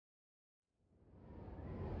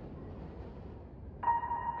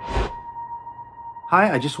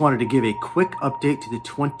Hi, I just wanted to give a quick update to the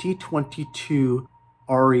 2022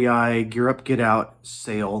 REI Gear Up Get Out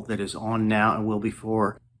sale that is on now and will be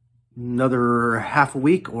for another half a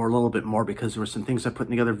week or a little bit more because there were some things I put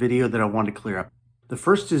in the other video that I wanted to clear up. The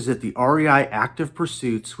first is that the REI Active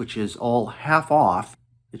Pursuits, which is all half off,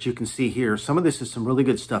 that you can see here. Some of this is some really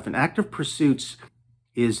good stuff. And Active Pursuits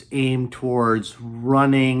is aimed towards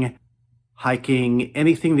running, hiking,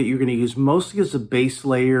 anything that you're going to use mostly as a base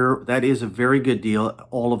layer. That is a very good deal.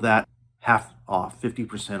 All of that half off,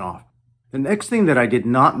 50% off. The next thing that I did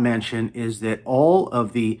not mention is that all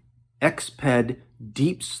of the XPED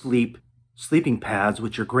Deep Sleep sleeping pads,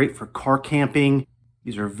 which are great for car camping.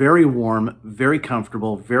 These are very warm, very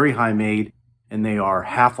comfortable, very high made, and they are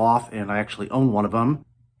half off, and I actually own one of them.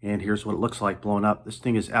 And here's what it looks like blown up. This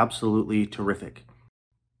thing is absolutely terrific.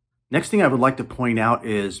 Next thing I would like to point out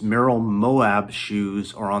is Merrell Moab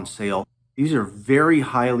shoes are on sale. These are very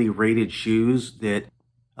highly rated shoes that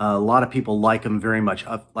a lot of people like them very much.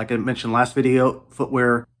 Like I mentioned last video,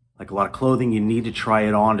 footwear, like a lot of clothing, you need to try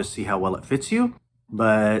it on to see how well it fits you.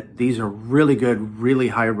 But these are really good, really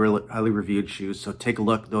highly reviewed shoes. So take a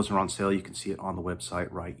look. Those are on sale. You can see it on the website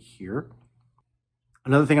right here.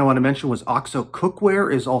 Another thing I want to mention was OXO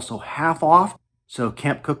cookware is also half off. So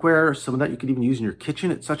camp cookware, some of that you could even use in your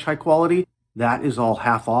kitchen at such high quality. That is all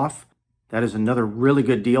half off. That is another really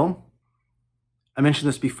good deal. I mentioned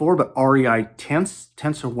this before, but REI tents.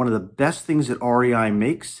 Tents are one of the best things that REI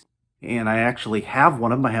makes. And I actually have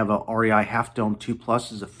one of them. I have a REI Half Dome 2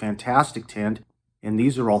 Plus. It's a fantastic tent. And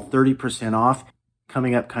these are all 30% off,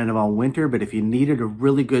 coming up kind of on winter. But if you needed a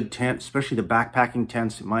really good tent, especially the backpacking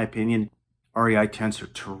tents, in my opinion, REI tents are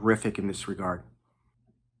terrific in this regard.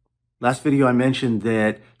 Last video I mentioned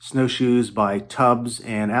that snowshoes by Tubbs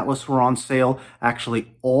and Atlas were on sale.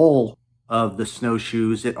 Actually, all of the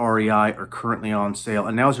snowshoes at REI are currently on sale.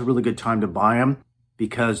 And now is a really good time to buy them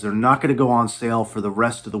because they're not going to go on sale for the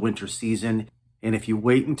rest of the winter season. And if you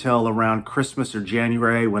wait until around Christmas or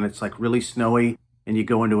January when it's like really snowy and you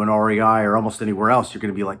go into an REI or almost anywhere else, you're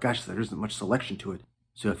going to be like, gosh, there isn't much selection to it.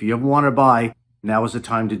 So if you ever want to buy, now is the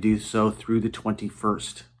time to do so through the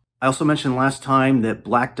 21st. I also mentioned last time that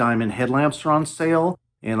Black Diamond headlamps are on sale,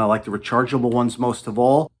 and I like the rechargeable ones most of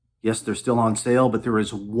all. Yes, they're still on sale, but there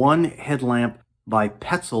is one headlamp by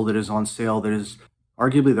Petzl that is on sale that is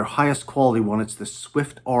arguably their highest quality one. It's the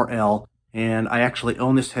Swift RL, and I actually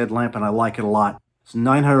own this headlamp, and I like it a lot. It's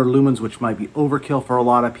 900 lumens, which might be overkill for a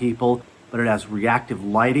lot of people, but it has reactive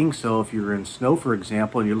lighting, so if you're in snow, for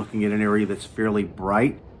example, and you're looking at an area that's fairly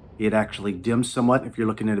bright, it actually dims somewhat. If you're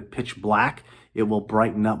looking at a pitch black, it will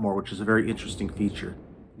brighten up more, which is a very interesting feature.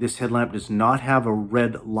 This headlamp does not have a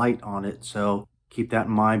red light on it, so keep that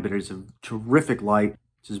in mind, but it's a terrific light.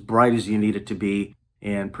 It's as bright as you need it to be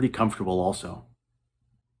and pretty comfortable also.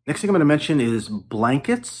 Next thing I'm going to mention is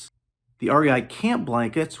blankets. The REI camp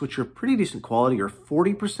blankets, which are pretty decent quality, are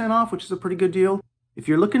 40% off, which is a pretty good deal. If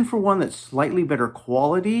you're looking for one that's slightly better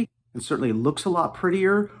quality and certainly looks a lot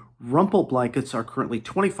prettier, Rumple blankets are currently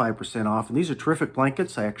 25% off, and these are terrific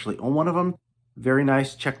blankets. I actually own one of them. Very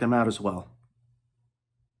nice. Check them out as well.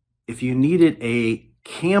 If you needed a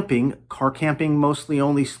camping, car camping mostly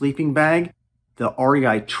only sleeping bag, the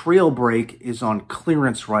REI Trail Break is on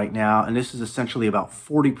clearance right now, and this is essentially about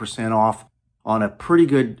 40% off on a pretty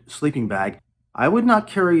good sleeping bag. I would not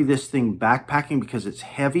carry this thing backpacking because it's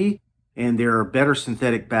heavy, and there are better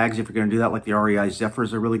synthetic bags if you're going to do that, like the REI Zephyr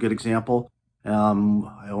is a really good example. I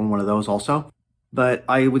own one of those also. But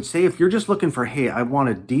I would say if you're just looking for, hey, I want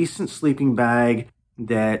a decent sleeping bag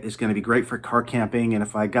that is going to be great for car camping, and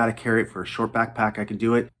if I got to carry it for a short backpack, I could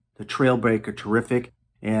do it. The Trail Break are terrific,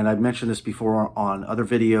 and I've mentioned this before on other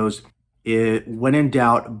videos. When in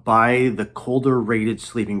doubt, buy the colder rated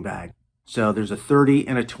sleeping bag. So there's a 30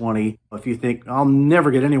 and a 20. If you think, I'll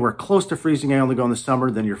never get anywhere close to freezing, I only go in the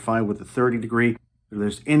summer, then you're fine with the 30 degree. If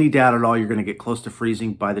there's any doubt at all you're going to get close to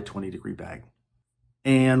freezing, buy the 20 degree bag.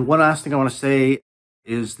 And one last thing I want to say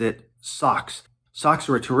is that socks. Socks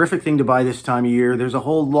are a terrific thing to buy this time of year. There's a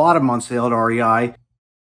whole lot of them on sale at REI.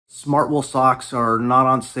 Smartwool socks are not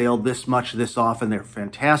on sale this often. They're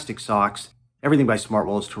fantastic socks. Everything by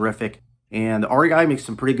Smartwool is terrific. And REI makes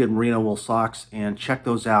some pretty good merino wool socks, and check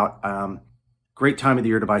those out. Great time of the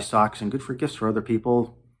year to buy socks and good for gifts for other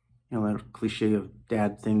people. You know, that cliche of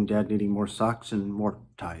dad needing more socks and more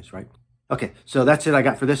ties, right? Okay, so that's it I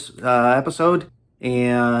got for this episode.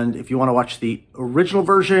 And if you want to watch the original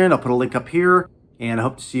version, I'll put a link up here, and I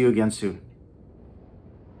hope to see you again soon.